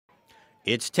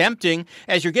It's tempting.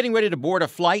 As you're getting ready to board a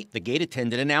flight, the gate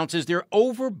attendant announces they're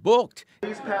overbooked.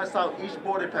 Please pass out each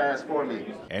boarding pass for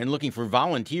me. And looking for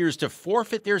volunteers to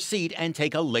forfeit their seat and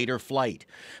take a later flight.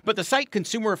 But the site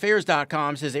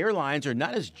consumeraffairs.com says airlines are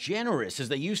not as generous as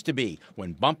they used to be,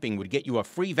 when bumping would get you a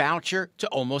free voucher to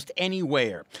almost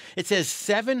anywhere. It says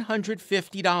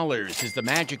 $750 is the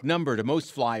magic number to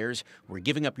most flyers, where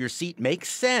giving up your seat makes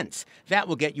sense. That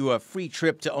will get you a free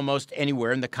trip to almost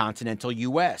anywhere in the continental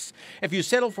U.S. If you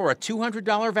settle for a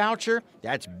 $200 voucher,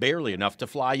 that's barely enough to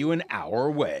fly you an hour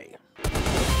away.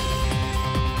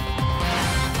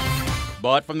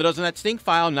 But from the Doesn't That Stink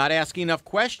file, not asking enough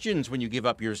questions when you give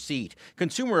up your seat.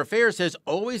 Consumer Affairs says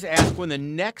always ask when the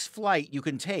next flight you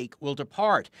can take will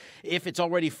depart. If it's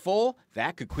already full,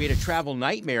 that could create a travel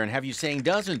nightmare and have you saying,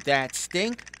 "Doesn't that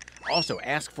stink?" Also,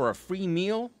 ask for a free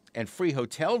meal and free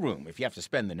hotel room if you have to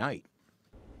spend the night.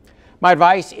 My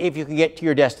advice, if you can get to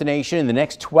your destination in the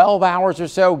next 12 hours or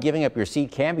so, giving up your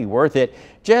seat can be worth it.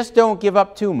 Just don't give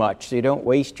up too much so you don't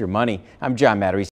waste your money. I'm John Matarese.